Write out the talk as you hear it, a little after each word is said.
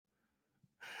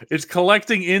It's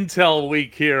collecting intel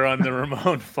week here on the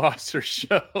Ramon Foster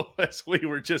show, as we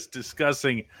were just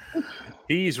discussing.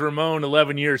 He's Ramon,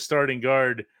 11 years starting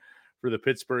guard for the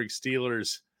Pittsburgh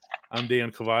Steelers. I'm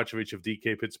Dejan Kovacevic of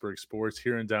DK Pittsburgh Sports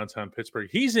here in downtown Pittsburgh.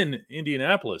 He's in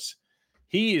Indianapolis.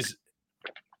 He is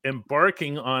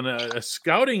embarking on a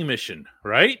scouting mission,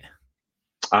 right?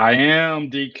 I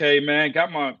am, DK, man.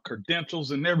 Got my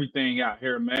credentials and everything out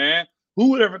here, man.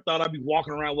 Who would ever thought I'd be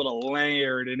walking around with a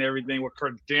lanyard and everything with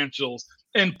credentials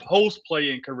and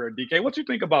post-playing career, DK? What you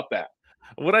think about that?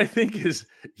 What I think is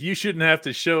you shouldn't have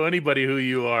to show anybody who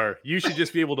you are. You should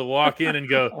just be able to walk in and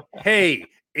go, hey,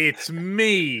 it's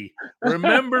me.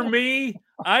 Remember me?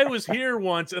 I was here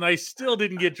once and I still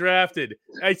didn't get drafted.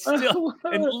 And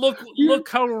look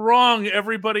how wrong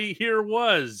everybody here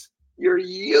was. You're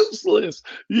useless.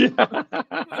 Yeah.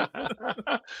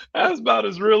 That's about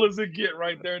as real as it get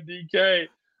right there, DK.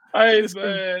 Hey, it's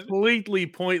man. Completely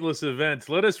pointless event.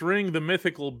 Let us ring the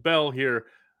mythical bell here.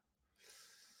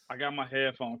 I got my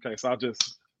headphone case. I'll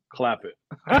just clap it.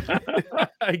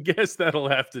 I guess that'll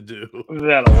have to do.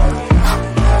 That'll work.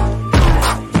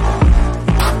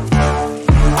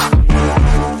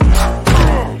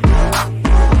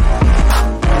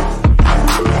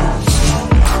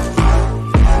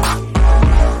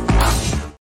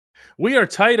 We are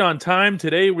tight on time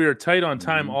today. We are tight on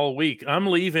time all week. I'm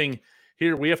leaving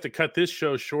here. We have to cut this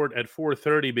show short at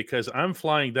 4:30 because I'm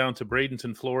flying down to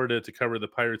Bradenton, Florida to cover the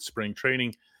Pirates spring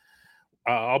training.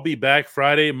 I'll be back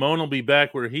Friday. Moan will be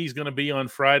back where he's going to be on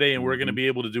Friday, and we're going to be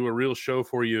able to do a real show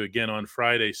for you again on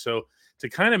Friday. So to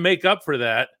kind of make up for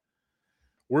that,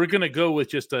 we're going to go with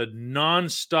just a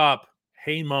nonstop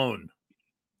Hey Moan.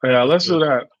 Yeah, let's do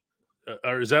that.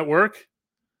 Does that work?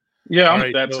 Yeah, I'm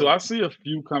with that too. I see a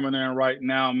few coming in right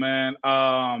now, man.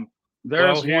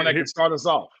 There's one that can start us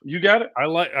off. You got it? I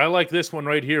like this one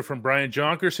right here from Brian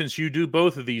Jonker, since you do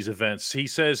both of these events. He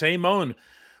says, hey, Moan,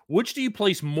 which do you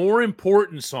place more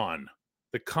importance on,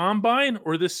 the Combine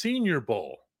or the Senior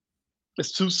Bowl?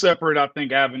 It's two separate, I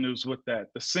think, avenues with that.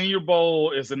 The Senior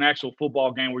Bowl is an actual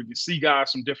football game where you see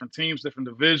guys from different teams, different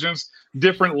divisions,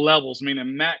 different levels,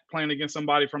 meaning Mac playing against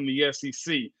somebody from the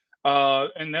SEC.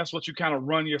 And that's what you kind of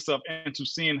run yourself into,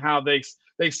 seeing how they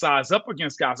size up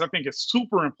against guys. I think it's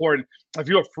super important if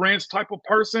you're a fringe type of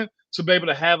person to be able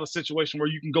to have a situation where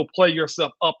you can go play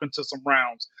yourself up into some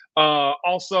rounds.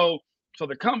 Also, for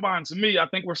the Combine, to me, I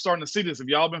think we're starting to see this. If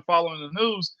y'all been following the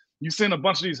news, you've seen a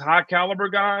bunch of these high caliber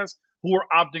guys who are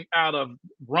opting out of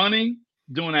running,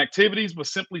 doing activities, but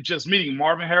simply just meeting.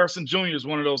 Marvin Harrison Jr. is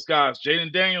one of those guys.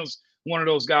 Jaden Daniels, one of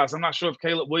those guys. I'm not sure if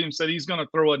Caleb Williams said he's going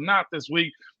to throw a knot this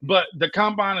week, but the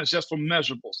Combine is just for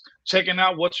measurables. Checking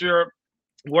out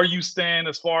where you stand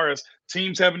as far as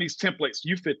teams having these templates.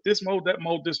 You fit this mode, that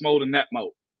mode, this mode, and that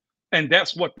mode. And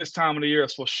that's what this time of the year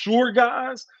is for sure,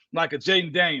 guys, like a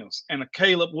Jaden Daniels and a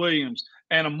Caleb Williams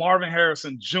and a Marvin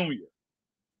Harrison Jr.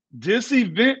 This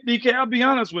event, DK, I'll be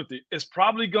honest with you, it's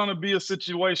probably going to be a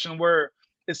situation where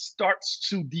it starts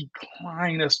to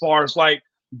decline as far as like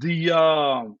the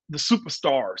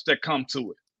superstars that come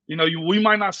to it. You know, we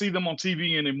might not see them on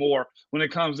TV anymore when it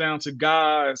comes down to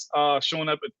guys showing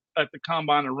up at the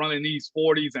Combine and running these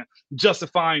 40s and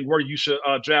justifying where you should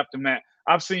draft them at.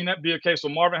 I've seen that be a case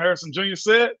where Marvin Harrison Jr.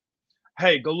 said,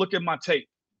 hey, go look at my tape.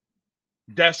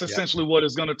 That's essentially what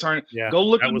it's going to turn. Yeah, go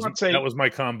look at my tape. That was my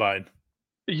Combine.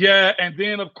 Yeah, and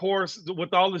then, of course,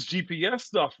 with all this GPS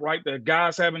stuff, right, the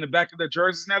guys have in the back of their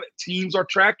jerseys now that teams are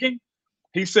tracking,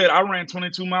 he said, I ran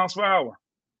 22 miles per hour.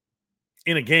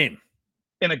 In a game.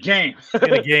 In a game.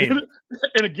 In a game.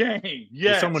 In a game,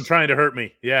 yes. With someone trying to hurt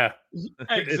me, yeah.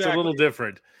 Exactly. It's a little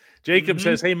different. Jacob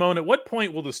says, hey, Moan, at what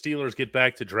point will the Steelers get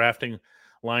back to drafting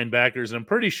linebackers? And I'm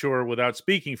pretty sure, without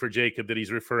speaking for Jacob, that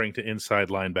he's referring to inside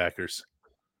linebackers.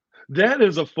 That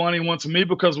is a funny one to me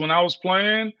because when I was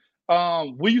playing,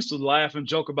 we used to laugh and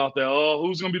joke about that. Oh,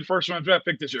 who's going to be the first round draft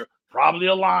pick this year? Probably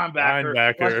a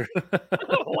linebacker.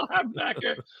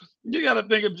 Linebacker. You got to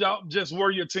think about just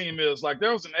where your team is. Like,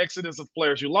 there was an exodus of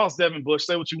players. You lost Devin Bush.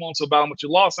 Say what you want to about him, but you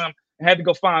lost him and had to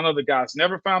go find other guys.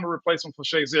 Never found a replacement for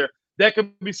Shazier. That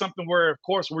could be something where, of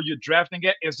course, where you're drafting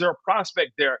at, is there a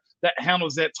prospect there that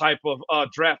handles that type of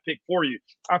draft pick for you?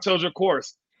 I told you, of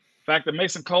course, the fact that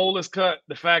Mason Cole is cut,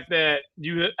 the fact that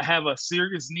you have a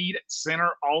serious need at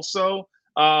center also,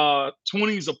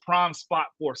 20 is a prime spot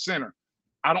for center.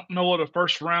 I don't know what a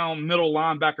first-round middle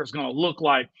linebacker is going to look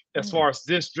like as far as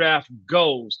this draft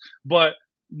goes. But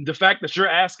the fact that you're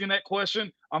asking that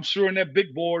question, I'm sure in that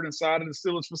big board inside of the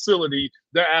Steelers facility,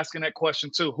 they're asking that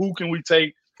question too. Who can we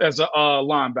take as a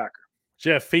linebacker?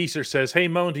 Jeff Fieser says, hey,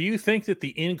 Moan, do you think that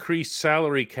the increased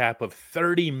salary cap of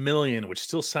 $30 million, which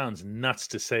still sounds nuts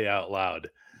to say out loud,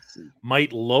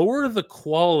 might lower the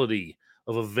quality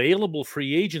of available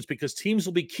free agents because teams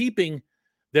will be keeping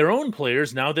their own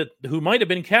players now who might have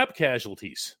been cap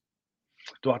casualties.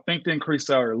 Do I think the increased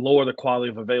salary lower the quality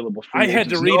of available free agents? I had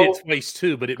to read it twice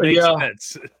too, but it makes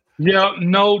sense. Yeah,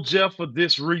 no, Jeff, for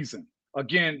this reason.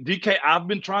 Again, DK, I've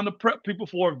been trying to prep people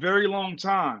for a very long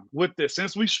time with this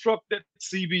since we struck that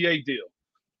CBA deal.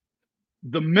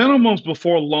 The minimums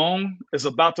before long is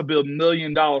about to be $1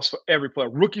 million for every player.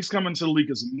 Rookies coming to the league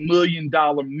is $1 million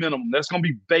minimum. That's going to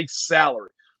be base salary.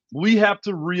 We have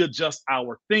to readjust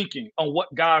our thinking on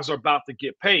what guys are about to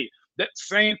get paid. That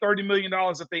same $30 million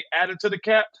that they added to the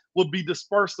cap will be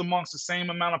dispersed amongst the same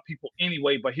amount of people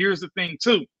anyway. But here's the thing,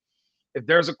 too. If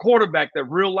there's a quarterback that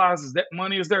realizes that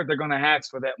money is there, they're going to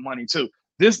ask for that money, too.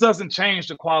 This doesn't change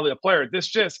the quality of player. This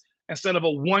just, instead of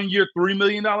a 1 year, $3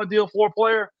 million deal for a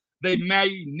player, they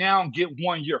may now get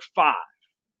 1 year, 5.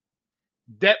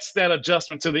 That's that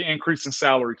adjustment to the increase in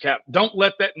salary cap. Don't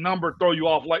let that number throw you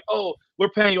off like, oh, we're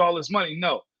paying you all this money.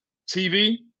 No.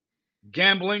 TV,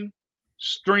 gambling,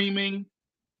 streaming,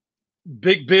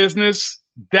 big business,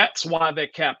 that's why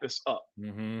that cap is up.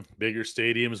 Bigger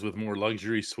stadiums with more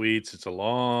luxury suites. It's a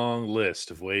long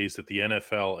list of ways that the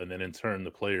NFL and then in turn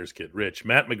the players get rich.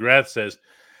 Matt McGrath says,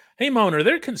 hey, Moan, are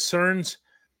there concerns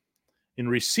in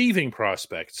receiving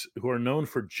prospects who are known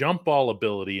for jump ball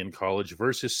ability in college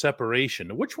versus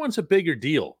separation? Which one's a bigger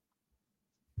deal?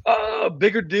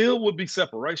 Bigger deal would be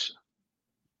separation.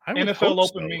 NFL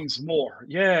Open means more.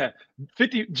 Yeah.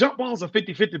 50 jump balls are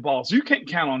 50-50 balls. You can't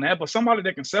count on that, but somebody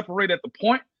that can separate at the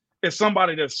point is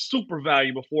somebody that's super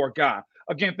valuable for a guy.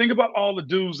 Again, think about all the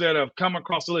dudes that have come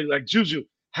across the league. Like Juju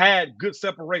had good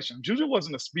separation. Juju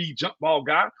wasn't a speed jump ball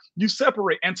guy. You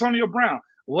separate. Antonio Brown,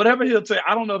 whatever he'll say,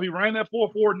 I don't know if he ran that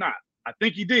 4.4 or not. I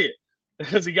think he did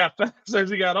because he got faster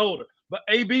as he got older. But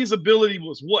AB's ability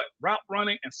was what? Route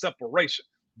running and separation.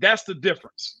 That's the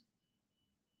difference.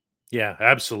 Yeah,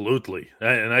 absolutely.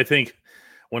 And I think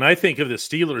when I think of the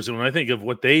Steelers and when I think of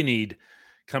what they need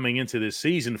coming into this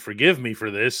season, forgive me for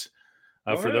this.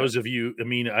 For those of you, I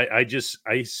mean, I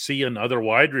see another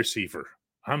wide receiver.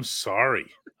 I'm sorry.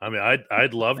 I mean,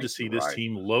 I'd love to see this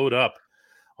team load up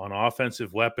on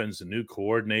offensive weapons, a new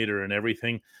coordinator and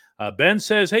everything. Ben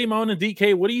says, hey, Moan and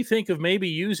DK, what do you think of maybe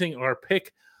using our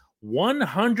pick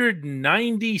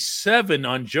 197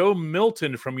 on Joe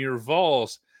Milton from your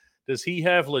Vols? Does he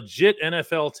have legit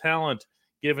NFL talent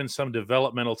given some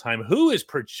developmental time? Who is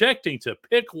projecting to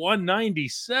pick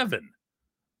 197?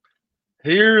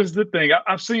 Here's the thing.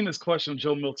 I've seen this question of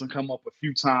Joe Milton come up a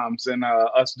few times in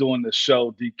us doing this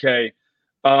show, DK.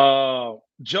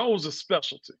 Joe's a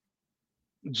specialty.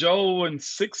 Joe, in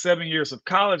 6-7 years of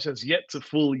college, has yet to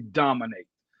fully dominate.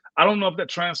 I don't know if that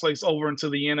translates over into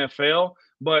the NFL,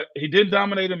 but he did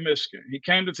dominate in Michigan. He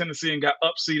came to Tennessee and got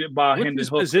upseated by Hendon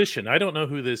Hooker. What's his position? I don't know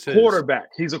who this is. Quarterback.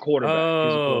 He's a quarterback.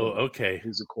 Okay.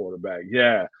 He's a quarterback.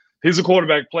 Yeah. He's a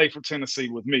quarterback, played for Tennessee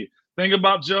with me. Think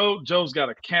about Joe. Joe's got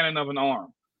a cannon of an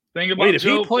arm. If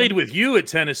he played with you at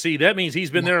Tennessee, that means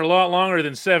he's been there a lot longer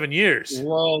than 7 years.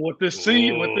 Well, with this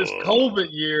COVID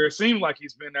year, it seemed like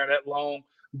he's been there that long.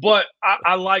 But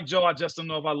I like Joe. I just don't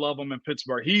know if I love him in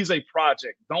Pittsburgh. He's a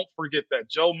project. Don't forget that.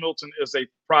 Joe Milton is a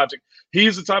project.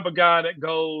 He's the type of guy that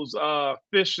goes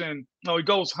fishing. No, he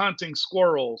goes hunting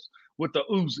squirrels with the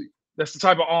Uzi. That's the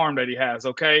type of arm that he has,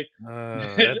 okay?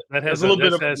 That has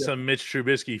some Mitch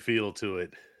Trubisky feel to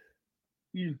it.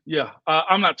 Yeah,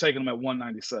 I'm not taking him at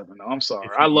 197. No, I'm sorry.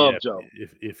 I love Joe.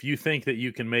 If you think that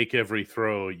you can make every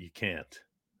throw, you can't.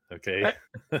 Okay.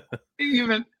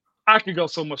 I could go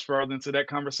so much further into that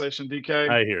conversation, DK.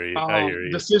 I hear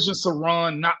you. Decisions to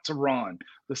run, not to run.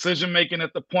 Decision making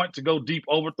at the point to go deep,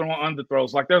 overthrowing,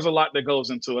 underthrows. Like there's a lot that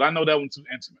goes into it. I know that one too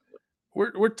intimately.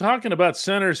 We're talking about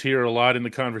centers here a lot in the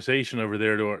conversation over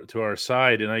there to our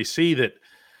side, and I see that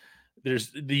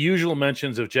there's the usual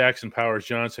mentions of Jackson Powers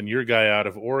Johnson, your guy out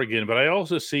of Oregon, but I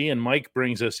also see, and Mike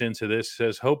brings us into this,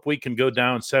 says, hope we can go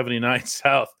down 79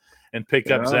 South and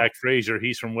pick up Zach Frazier.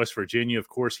 He's from West Virginia. Of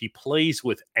course, he plays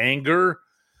with anger.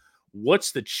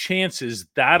 What's the chances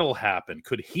that'll happen?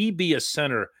 Could he be a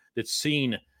center that's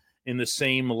seen in the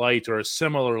same light or a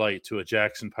similar light to a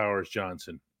Jackson Powers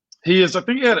Johnson? He is. I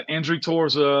think he had an injury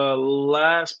towards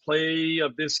last play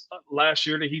of this last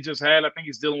year that he just had. I think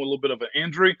he's dealing with a little bit of an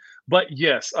injury. But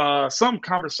yes, some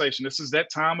conversation. This is that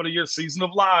time of the year, season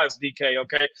of lies, DK,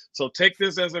 okay? So take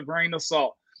this as a grain of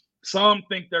salt. Some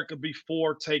think there could be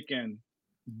 4 taken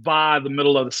by the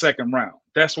middle of the second round.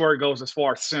 That's where it goes as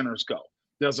far as centers go.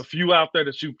 There's a few out there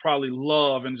that you probably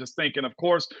love, and just thinking, of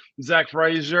course, Zach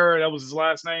Frazier, that was his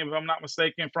last name, if I'm not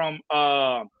mistaken, from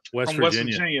West West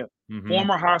Virginia. Virginia. Mm-hmm.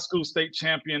 Former high school state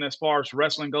champion as far as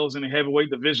wrestling goes in the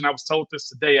heavyweight division. I was told this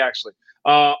today, actually.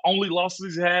 Only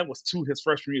losses he had was 2 his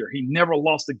freshman year. He never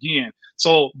lost again.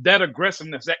 So that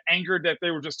aggressiveness, that anger that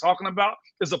they were just talking about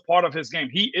is a part of his game.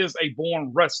 He is a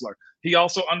born wrestler. He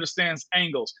also understands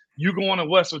angles. You going to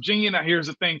West Virginia, now here's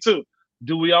the thing too.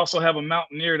 Do we also have a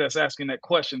mountaineer that's asking that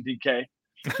question, DK?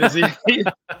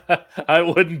 I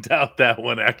wouldn't doubt that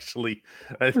one, actually.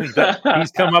 I think that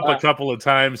he's come up a couple of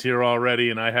times here already,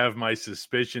 and I have my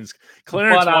suspicions.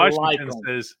 Clarence Washington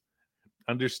says,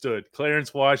 understood.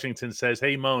 Clarence Washington says,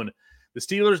 hey, Moan, the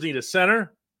Steelers need a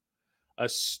center, a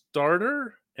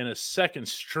starter, and a second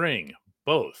string,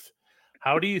 both.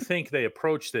 How do you think they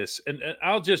approach this? And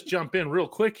I'll just jump in real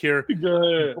quick here. Go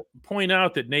ahead. Point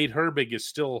out that Nate Herbig is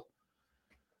still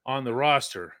on the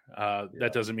roster.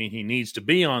 That doesn't mean he needs to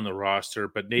be on the roster,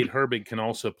 but Nate Herbig can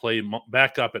also play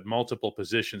back up at multiple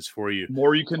positions for you.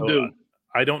 More you can do.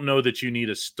 I don't know that you need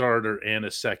a starter and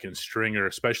a second stringer,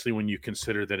 especially when you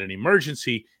consider that an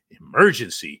emergency,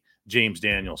 James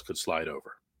Daniels could slide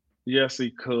over. Yes, he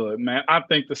could, man. I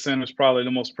think the center is probably the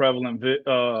most prevalent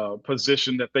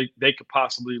position that they could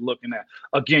possibly be looking at.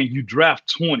 Again, you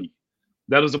draft 20.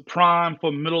 That is a prime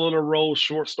for middle of the road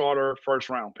short starter first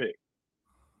round pick.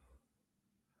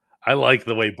 I like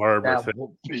the way Barber thinks.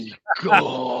 Would be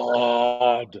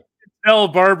God. Tell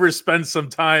Barber spent some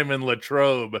time in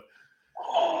Latrobe.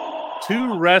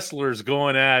 2 wrestlers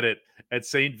going at it at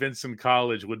St. Vincent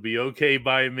College would be okay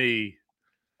by me.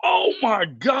 Oh, my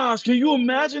gosh. Can you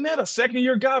imagine that? A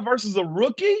second-year guy versus a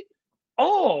rookie?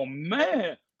 Oh,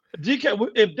 man.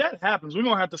 DK, if that happens, we're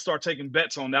going to have to start taking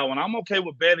bets on that one. I'm okay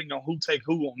with betting on who take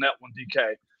who on that one,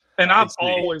 DK. And I've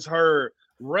always heard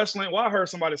wrestling. Well, I heard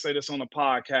somebody say this on the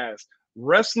podcast.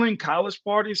 Wrestling college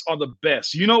parties are the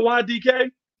best. You know why, DK?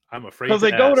 I'm afraid because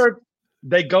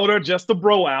they go there just to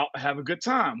bro out, have a good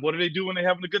time. What do they do when they're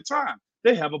having a good time?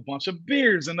 They have a bunch of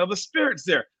beers and other spirits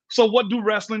there. So what do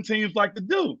wrestling teams like to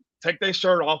do? Take their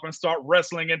shirt off and start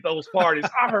wrestling at those parties.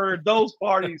 I heard those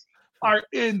parties are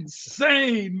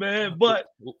insane, man. But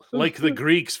like the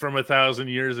Greeks from 1,000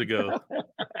 years ago.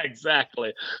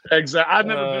 Exactly. I've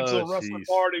never been to a wrestling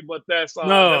party, but that's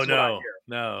what I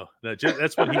hear.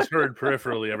 That's what he's heard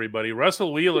peripherally. Everybody.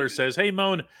 Russell Wheeler says, "Hey,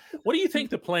 Moan, what do you think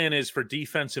the plan is for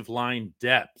defensive line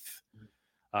depth?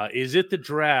 Is it the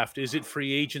draft? Is it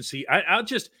free agency?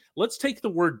 Let's take the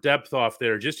word depth off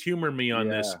there. Just humor me on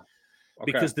this."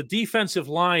 Okay. Because the defensive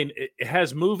line it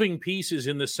has moving pieces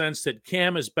in the sense that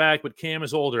Cam is back, but Cam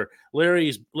is older.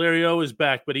 Larry O is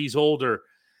back, but he's older.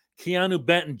 Keanu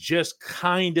Benton just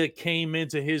kind of came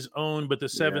into his own, but the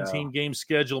 17-game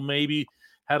schedule maybe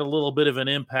had a little bit of an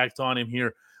impact on him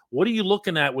here. What are you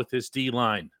looking at with this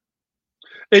D-line?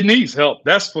 It needs help.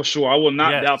 That's for sure. I will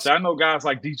not doubt that. I know guys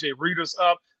like DJ Reader's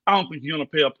up. I don't think you're going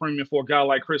to pay a premium for a guy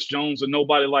like Chris Jones or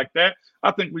nobody like that.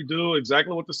 I think we do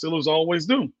exactly what the Steelers always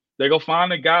do. They go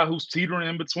find a guy who's teetering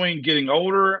in between getting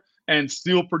older and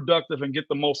still productive and get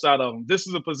the most out of him. This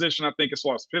is a position, I think, as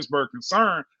far as Pittsburgh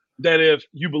concerned, that if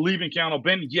you believe in Keanu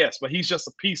Benton, yes, but he's just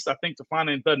a piece, I think, to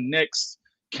finding the next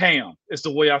Cam is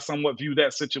the way I somewhat view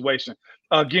that situation.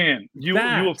 Again, you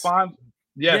will find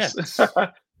yes.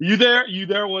 You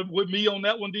there with me on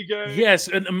that one, DK? Yes,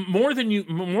 and more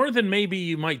than maybe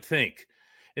you might think.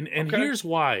 And here's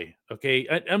why, okay?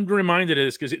 I'm reminded of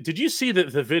this because did you see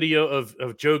the video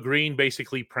of Joe Green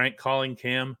basically prank calling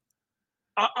Cam?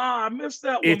 I missed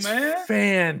that one, man. It's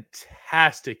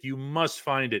fantastic. You must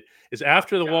find it. It's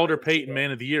after the Walter Payton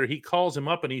Man of the Year. He calls him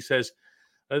up and he says,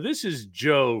 this is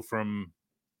Joe from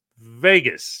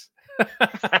Vegas.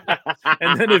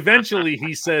 And then eventually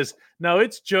he says, no,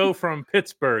 it's Joe from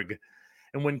Pittsburgh.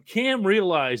 And when Cam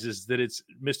realizes that it's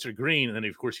Mr. Green, and then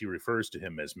of course he refers to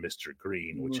him as Mr.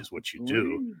 Green, which is what you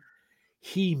do,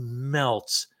 he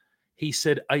melts. He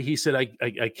said,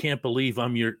 I can't believe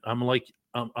I'm like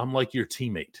your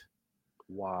teammate.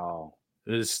 Wow.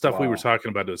 This stuff we were talking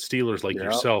about, the Steelers like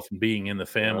yourself and being in the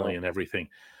family and everything.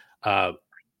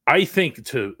 I think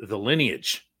to the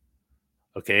lineage,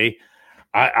 okay,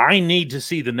 I need to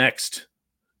see the next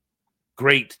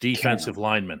great defensive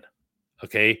lineman,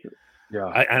 okay? Yeah.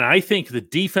 I think the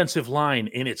defensive line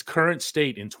in its current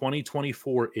state in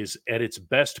 2024 is at its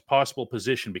best possible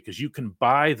position because you can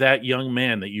buy that young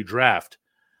man that you draft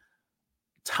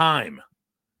time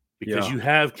because you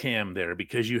have Cam there,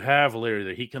 because you have Larry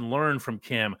there. He can learn from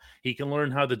Cam. He can learn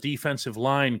how the defensive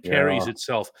line carries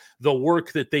itself, the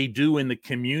work that they do in the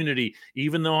community.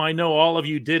 Even though I know all of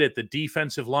you did it, the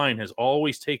defensive line has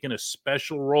always taken a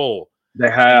special role in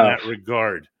that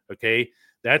regard, okay?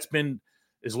 That's been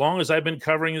as long as I've been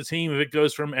covering the team. If it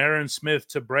goes from Aaron Smith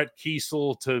to Brett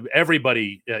Kiesel to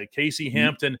everybody, Casey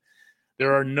Hampton,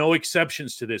 there are no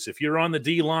exceptions to this. If you're on the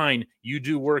D line, you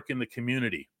do work in the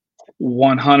community.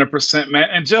 100%, man.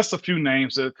 And just a few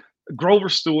names. Grover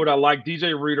Stewart, I like.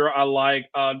 DJ Reader, I like.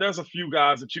 There's a few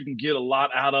guys that you can get a lot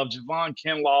out of. Javon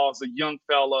Kinlaw is a young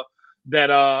fella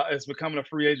that is becoming a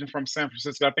free agent from San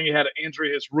Francisco. I think he had an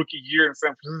injury his rookie year in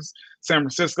San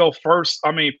Francisco.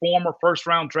 Former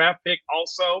first-round draft pick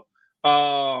also.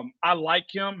 I like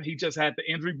him. He just had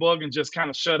the injury bug and just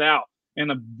kind of shut out in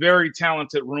a very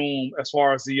talented room as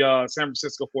far as the San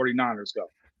Francisco 49ers go.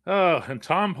 Oh, and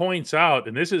Tom points out,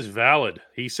 and this is valid,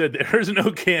 he said there's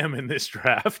no Cam in this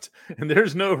draft, and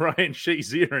there's no Ryan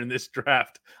Shazier in this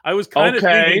draft. I was kind of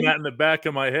thinking that in the back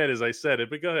of my head as I said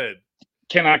it, but go ahead.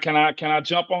 Can I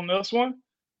jump on this one?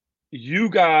 You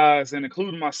guys, and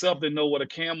including myself, didn't know what a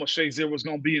Cam or Shazier was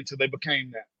going to be until they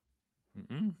became that.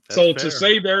 So fair. To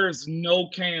say there is no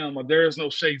Cam or there is no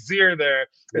Shazier there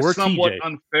is somewhat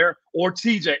unfair. Or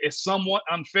TJ is somewhat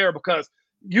unfair because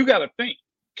you got to think.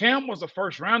 Cam was a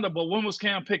first rounder, but when was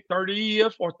Cam picked?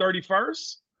 30th or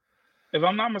 31st? If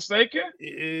I'm not mistaken?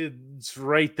 It's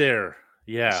right there.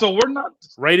 Yeah. So we're not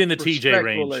right in the TJ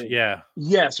range. Yeah.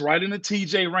 Yes, right in the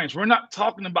TJ range. We're not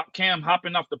talking about Cam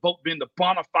hopping off the boat being the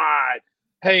bona fide.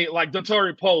 Hey, like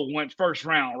Dontari Poe went first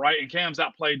round, right? And Cam's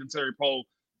outplayed Dontari Poe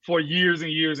for years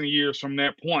and years and years from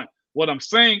that point. What I'm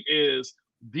saying is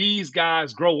these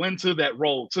guys grow into that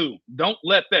role too. Don't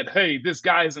let that, hey, this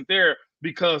guy isn't there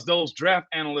because those draft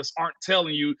analysts aren't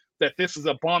telling you that this is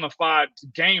a bona fide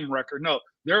game record. No,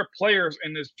 there are players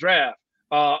in this draft,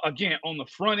 again, on the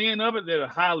front end of it that are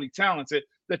highly talented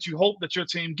that you hope that your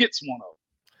team gets one of.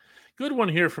 Good one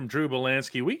here from Drew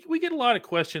Belansky. We get a lot of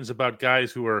questions about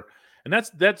guys who are, and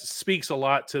that speaks a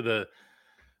lot to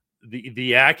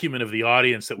the acumen of the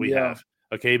audience that we have.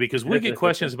 Okay, because we get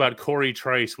questions about Corey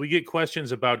Trice. We get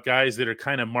questions about guys that are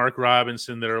kind of Mark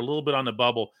Robinson, that are a little bit on the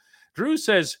bubble. Drew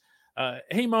says,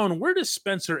 hey, Moan, where does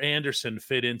Spencer Anderson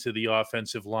fit into the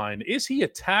offensive line? Is he a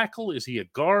tackle? Is he a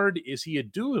guard? Is he a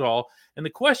do-it-all? And the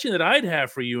question that I'd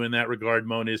have for you in that regard,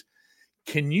 Moan, is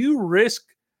can you risk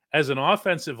as an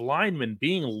offensive lineman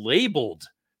being labeled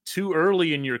too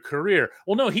early in your career?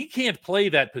 Well, no, he can't play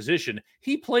that position.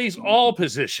 He plays all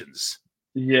positions.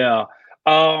 Yeah.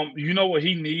 You know what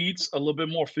he needs? A little bit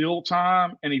more field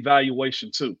time and evaluation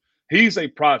too. He's a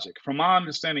project. From my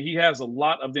understanding, he has a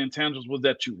lot of the intangibles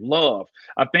that you love.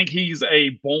 I think he's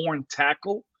a born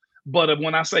tackle, but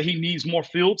when I say he needs more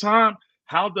field time,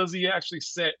 how does he actually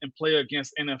set and play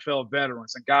against NFL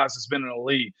veterans and guys that's been in the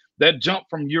league? That jump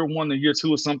from year 1 to year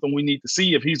 2 is something we need to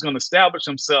see if he's going to establish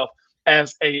himself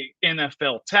as a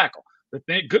NFL tackle.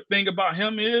 The good thing about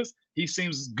him is he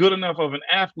seems good enough of an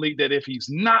athlete that if he's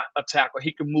not a tackle,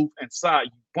 he can move inside,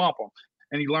 you bump him,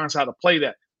 and he learns how to play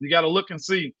that. You got to look and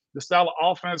see the style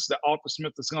of offense that Arthur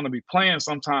Smith is going to be playing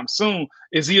sometime soon.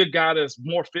 Is he a guy that's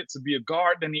more fit to be a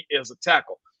guard than he is a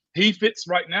tackle? He fits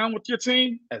right now with your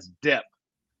team as depth.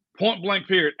 Point blank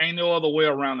period. Ain't no other way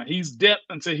around it. He's depth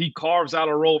until he carves out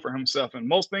a role for himself. And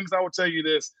most things I would tell you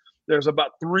this, there's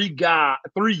about 3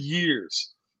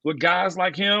 years with guys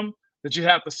like him that you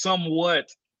have to somewhat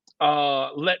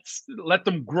let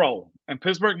them grow. And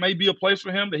Pittsburgh may be a place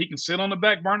for him that he can sit on the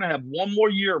back burner, have 1 more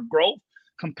year of growth,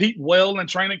 compete well in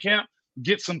training camp,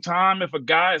 get some time if a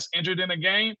guy is injured in a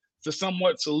game to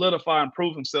somewhat solidify and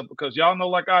prove himself. Because y'all know,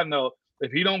 like I know,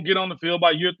 if he don't get on the field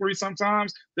by year 3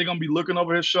 sometimes, they're going to be looking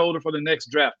over his shoulder for the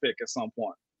next draft pick at some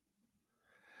point.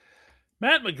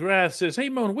 Matt McGrath says, hey,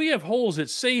 Moan, we have holes at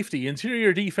safety,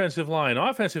 interior defensive line,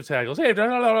 offensive tackles. Hey, blah,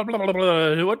 blah, blah, blah,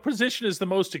 blah. What position is the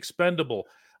most expendable?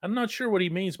 I'm not sure what he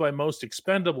means by most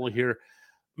expendable here.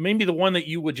 Maybe the one that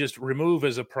you would just remove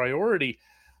as a priority.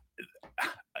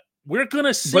 We're going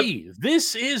to see. But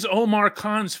this is Omar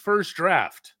Khan's first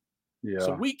draft. Yeah.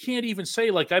 So we can't even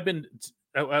say, like I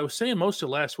was saying most of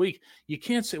last week, you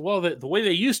can't say, well, the way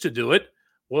they used to do it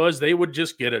was they would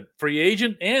just get a free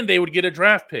agent and they would get a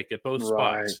draft pick at both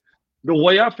spots. The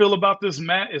way I feel about this,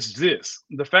 Matt, is this.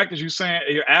 The fact that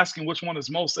you're asking which one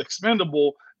is most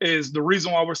expendable is the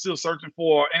reason why we're still searching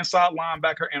for an inside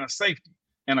linebacker and a safety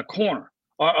and a corner.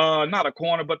 Not a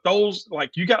corner, but those,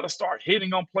 like, you got to start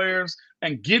hitting on players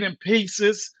and getting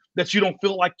pieces that you don't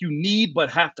feel like you need but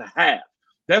have to have.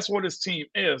 That's what this team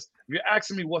is. If you're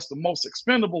asking me what's the most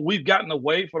expendable, we've gotten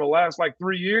away for the last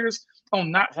 3 years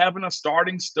on not having a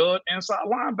starting stud inside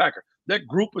linebacker. That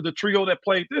group of the trio that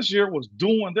played this year was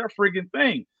doing their friggin'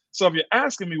 thing. So if you're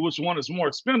asking me which one is more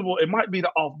expendable, it might be the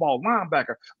off-ball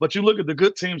linebacker. But you look at the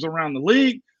good teams around the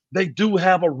league, they do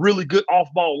have a really good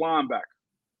off-ball linebacker.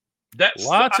 That's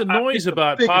Lots of I noise think the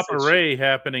about biggest Papa issue. Ray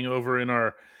happening over in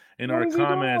our What is he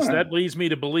comments. doing? That leads me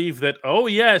to believe that, oh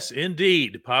yes,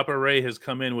 indeed, Papa Ray has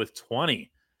come in with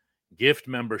 20 gift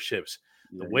memberships.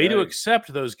 The way to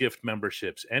accept those gift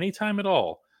memberships anytime at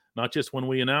all, not just when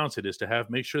we announce it, is to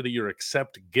make sure that your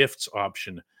accept gifts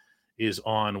option is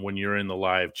on when you're in the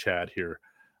live chat here.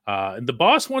 And the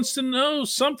boss wants to know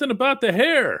something about the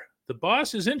hair. The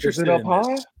boss is interested in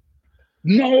this.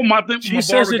 No, She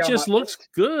says it just looks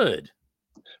good.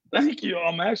 Thank you.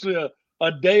 I'm actually a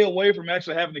day away from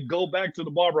actually having to go back to the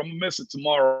barber. I'm gonna miss it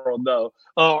tomorrow though,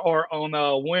 or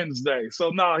on Wednesday. So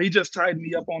no, he just tightened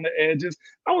me up on the edges.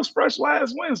 I was fresh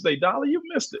last Wednesday, Dolly. You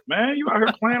missed it, man. You out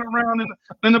here playing around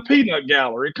in the peanut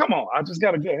gallery. Come on, I just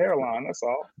got a good hairline. That's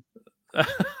all.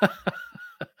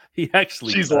 He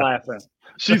actually. She's laughing.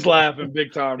 She's laughing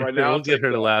big time right now. We'll get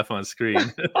her to laugh on screen.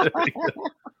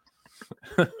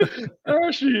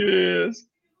 There she is.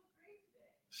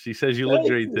 She says you look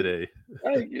great today.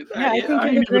 I think you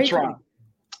look great.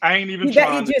 I ain't even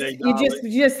trying today, you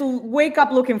just wake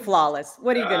up looking flawless.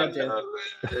 What are you gonna do?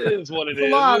 It is what it is.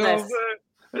 Flawless.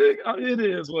 It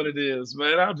is what it is,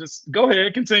 man. I'll just go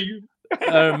ahead, continue.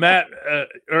 Matt,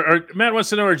 or Matt wants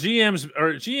to know: Are GMs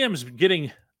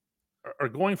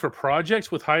going for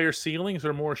projects with higher ceilings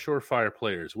or more surefire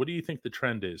players? What do you think the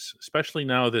trend is, especially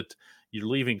now that you're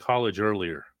leaving college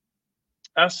earlier?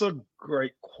 That's a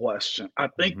great question. I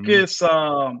think it's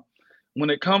when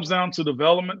it comes down to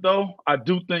development, though, I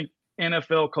do think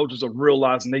NFL coaches are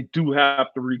realizing they do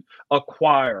have to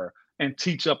acquire and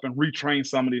teach up and retrain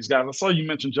some of these guys. I saw you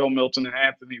mention Joe Milton and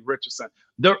Anthony Richardson.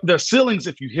 Their ceilings,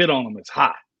 if you hit on them, is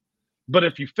high. But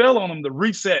if you fell on them, the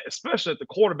reset, especially at the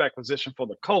quarterback position for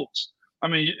the coach, I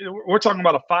mean, we're talking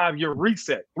about a 5-year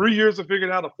reset. 3 years to figure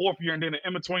it out, a 4th year, and then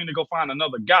in between to go find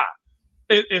another guy.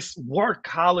 It's where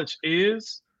college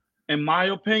is, in my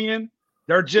opinion.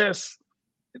 They're just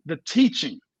the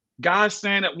teaching. Guys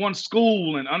staying at one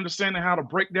school and understanding how to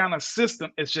break down a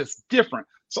system is just different.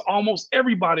 So almost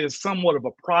everybody is somewhat of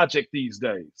a project these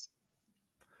days.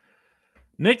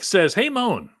 Nick says, hey,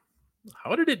 Moan,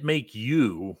 how did it make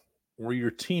you or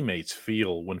your teammates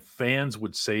feel when fans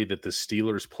would say that the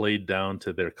Steelers played down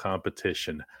to their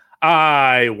competition?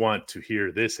 I want to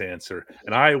hear this answer,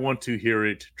 and I want to hear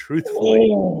it truthfully.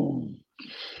 Oh,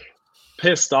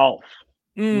 pissed off.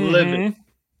 Livid.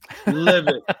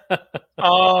 And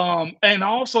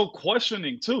also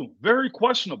questioning, too. Very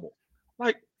questionable.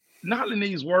 Like, not in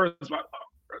these words, like,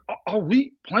 are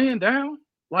we playing down?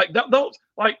 Like, those,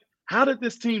 like, how did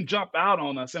this team jump out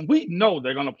on us? And we know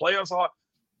they're going to play us hard.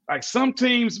 Like, some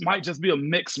teams might just be a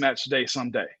mixed match day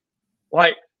someday.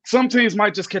 Like, some teams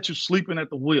might just catch you sleeping at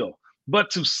the wheel.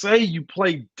 But to say you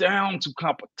play down to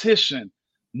competition,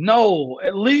 no,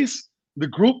 at least the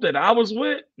group that I was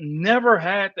with never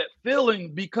had that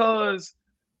feeling because,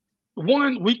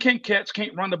 one, we can't catch,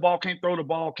 can't run the ball, can't throw the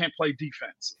ball, can't play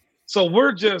defense. So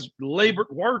we're just labored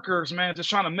workers, man,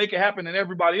 just trying to make it happen and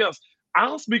everybody else.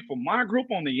 I'll speak for my group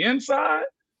on the inside.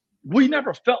 We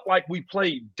never felt like we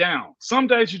played down. Some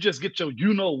days you just get your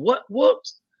you-know-what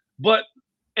whoops, but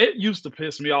it used to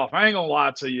piss me off. I ain't gonna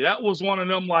lie to you. That was one of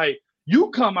them, like, you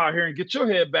come out here and get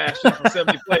your head bashed in for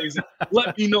 70 plays and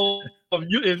let me know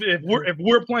if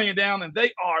we're playing down and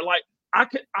they are. Like,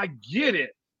 I get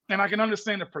it. And I can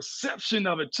understand the perception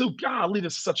of it too. Golly,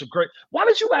 this is such a great. Why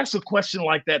did you ask a question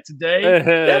like that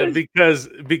today?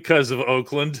 Because of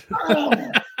Oakland.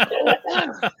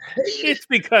 It's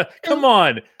because, come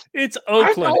on, it's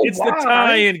Oakland. It's the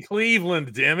tie in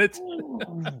Cleveland, damn it.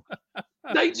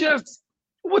 They just,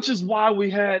 which is why we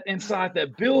had inside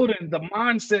that building the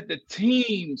mindset that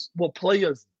teams will play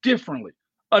us differently.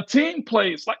 A team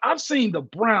plays, like I've seen the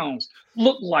Browns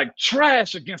look like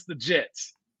trash against the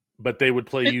Jets. But they would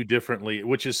play you differently,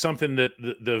 which is something that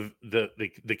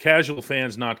the casual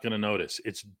fan's not going to notice.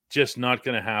 It's just not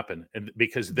going to happen, and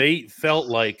because they felt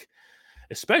like,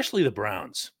 especially the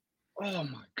Browns, oh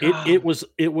my God, it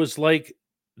was like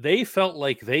they felt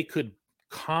like they could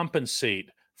compensate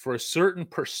for a certain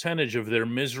percentage of their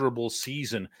miserable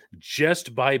season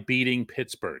just by beating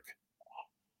Pittsburgh,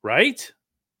 right?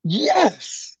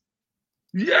 Yes,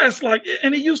 like,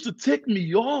 and it used to tick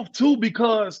me off too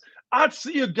because I'd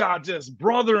see a guy just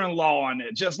brother-in-law on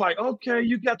it, just like, okay,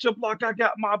 you got your block, I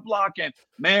got my block, and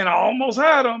man, I almost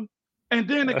had him. And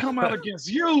then they come out against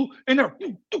you, and they're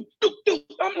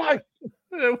I'm like,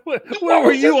 where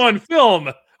were you on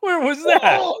film? Where was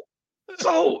that?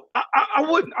 So I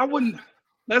wouldn't.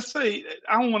 Let's say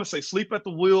I don't want to say sleep at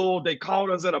the wheel. They called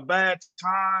us at a bad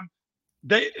time.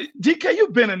 DK,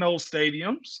 you've been in those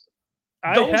stadiums.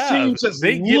 Those teams just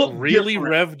They get look really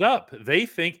different. revved up. They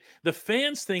think the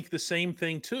fans think the same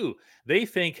thing too. They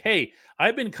think, hey,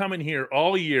 I've been coming here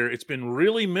all year. It's been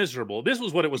really miserable. This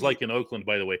was what it was like in Oakland,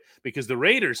 by the way, because the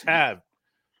Raiders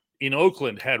in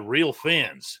Oakland had real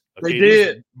fans. They Okay, these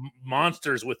did.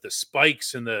 monsters with the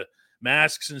spikes and the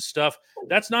masks and stuff.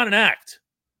 That's not an act.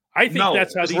 I think No,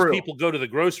 that's how it's these real. people go to the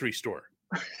grocery store.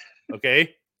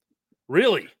 Okay,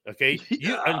 really. Okay,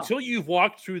 Yeah. until you've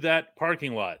walked through that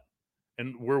parking lot.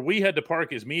 And where we had to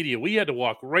park as media, we had to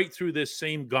walk right through this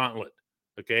same gauntlet,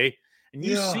 okay? And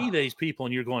you see these people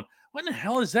and you're going, what in the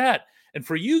hell is that? And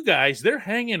for you guys, they're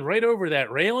hanging right over that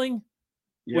railing,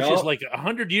 which is like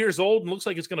 100 years old and looks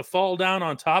like it's going to fall down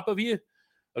on top of you,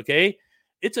 okay?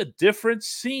 It's a different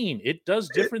scene. It does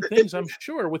different things, I'm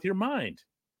sure, with your mind.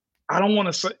 I don't want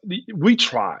to say we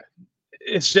try.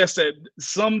 It's just that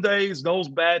some days those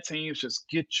bad teams just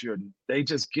get you. They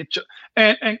just get you.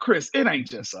 And Chris, it ain't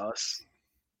just us.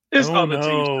 It's other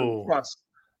teams too. Trust.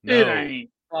 It ain't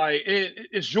like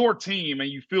it's your team and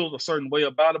you feel a certain way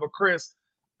about it. But Chris,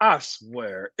 I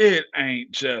swear, it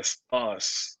ain't just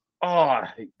us. Oh, I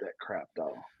hate that crap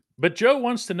though. But Joe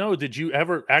wants to know, did you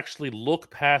ever actually look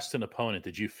past an opponent?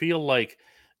 Did you feel like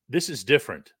this is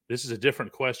different? This is a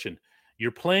different question.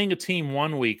 You're playing a team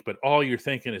one week, but all you're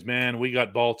thinking is, man, we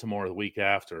got Baltimore the week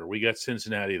after, or we got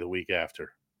Cincinnati the week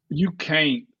after. You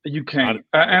can't.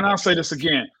 And I'll say this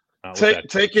again.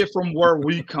 Take it from where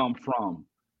we come from.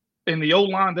 In the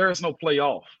O-line, there is no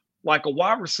playoff. Like a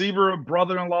wide receiver,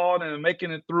 brother-in-law, and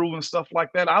making it through and stuff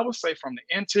like that. I would say from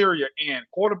the interior end,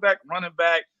 quarterback, running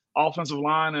back, offensive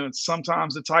line, and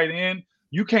sometimes the tight end,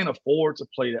 you can't afford to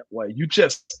play that way. You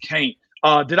just can't.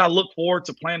 Did I look forward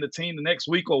to playing the team the next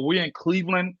week, or we in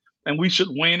Cleveland and we should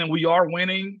win and we are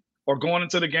winning or going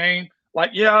into the game?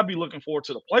 Like, yeah, I'd be looking forward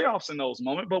to the playoffs in those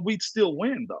moments, but we'd still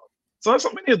win though. So there's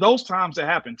so many of those times that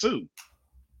happen too.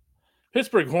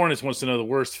 Pittsburgh Hornets wants to know the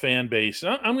worst fan base.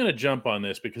 I'm going to jump on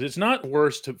this because it's not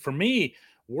worst. For me,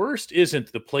 worst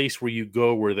isn't the place where you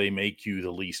go where they make you the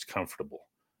least comfortable.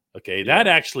 Okay,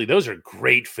 those are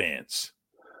great fans.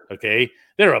 Okay,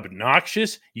 they're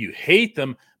obnoxious. You hate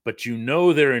them, but you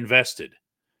know they're invested.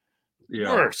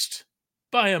 Yeah. Worst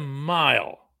by a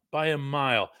mile.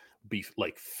 Be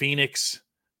like Phoenix,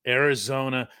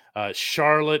 Arizona,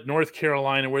 Charlotte, North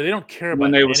Carolina, where they don't care about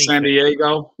anything.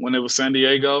 When they were San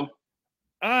Diego.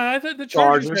 I thought the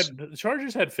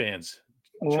Chargers had fans.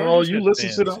 Well, you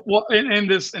listen to them. Well, in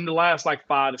the last like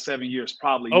 5 to 7 years,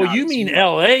 probably. Oh, you mean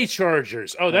LA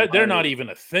Chargers? Oh, they're not even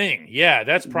a thing. Yeah,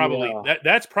 that's probably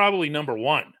that's probably number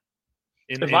one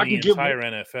in the entire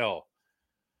NFL.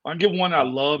 I can give one I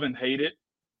love and hate it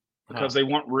because they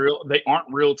weren't real. They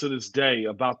aren't real to this day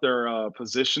about their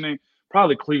positioning.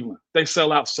 Probably Cleveland. They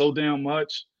sell out so damn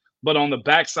much. But on the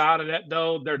backside of that,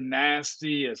 though, they're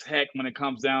nasty as heck when it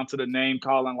comes down to the name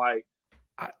calling. Like,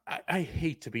 I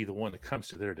hate to be the one that comes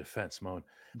to their defense, Moan.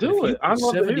 Do it. I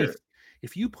love to hear it.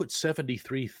 If you put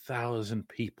 73,000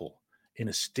 people in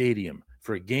a stadium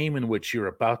for a game in which you're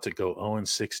about to go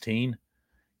 0-16,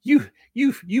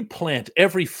 you plant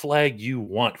every flag you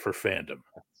want for fandom.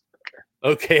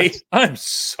 Okay, I'm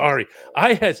sorry.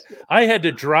 I had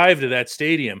to drive to that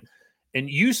stadium, and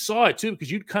you saw it too because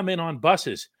you'd come in on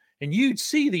buses. And you'd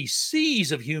see these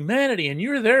seas of humanity, and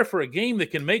you're there for a game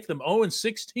that can make them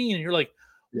 0-16, and you're like,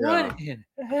 what in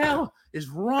hell is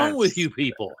wrong with you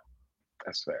people?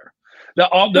 That's fair. The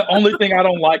only thing I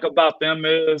don't like about them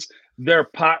is their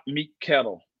pot meat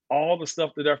kettle. All the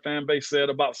stuff that their fan base said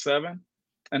about 7,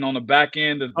 and on the back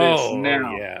end of this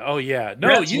now. Oh, yeah. No,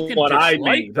 that's you can what I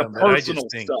dislike mean. them, The personal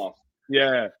stuff.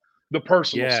 Yeah, the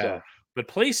personal stuff. But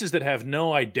places that have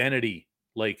no identity,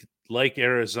 like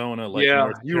Arizona, like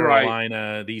North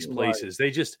Carolina, these places, they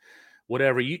just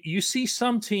whatever. You see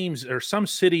some teams or some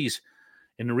cities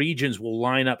and regions will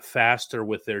line up faster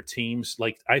with their teams.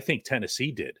 Like I think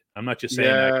Tennessee did. I'm not just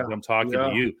saying that because I'm talking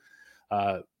to you.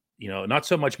 Not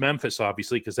so much Memphis,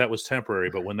 obviously, because that was temporary.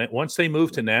 But once they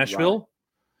moved to Nashville,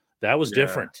 that was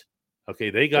different.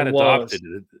 Okay, they got adopted.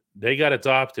 They got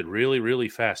adopted really, really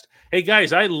fast. Hey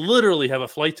guys, I literally have a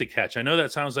flight to catch. I know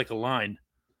that sounds like a line.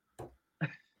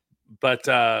 But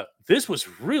this was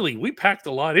we packed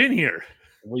a lot in here.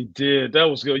 We did. That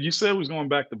was good. You said we was going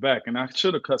back to back, and I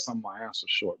should have cut some of my answers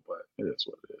short, but it is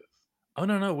what it is. Oh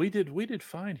no, we did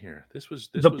fine here. This was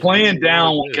playing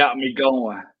down what got me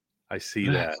going. I see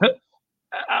that.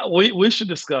 We should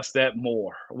discuss that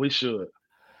more. We should.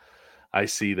 I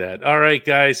see that. All right,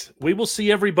 guys. We will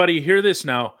see everybody. Hear this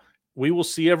now. We will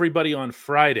see everybody on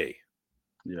Friday.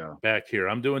 Yeah. Back here.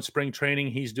 I'm doing spring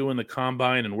training. He's doing the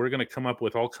combine, and we're going to come up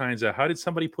with all kinds of, how did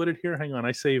somebody put it here? Hang on.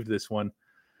 I saved this one.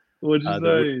 What'd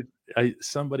you say?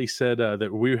 Somebody said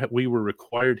that we were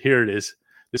required. Here it is.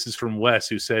 This is from Wes,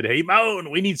 who said, "Hey,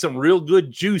 Moan, we need some real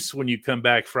good juice when you come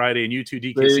back Friday and U2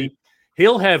 DKC." See?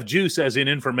 He'll have juice as in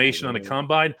information on the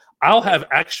combine. I'll have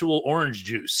actual orange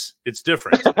juice. It's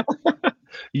different.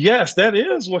 Yes, that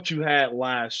is what you had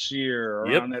last year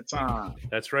around that time.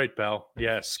 That's right, pal.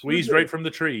 Yeah, squeezed right from the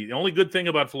tree. The only good thing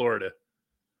about Florida.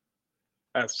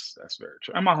 That's very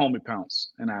true. And my homie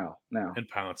Pounce and Al now. And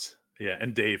Pounce. Yeah,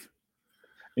 and Dave.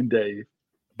 And Dave.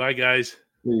 Bye, guys.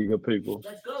 There you go, people.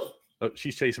 Let's go. Oh,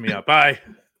 she's chasing me out. Bye.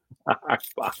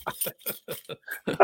 Bye.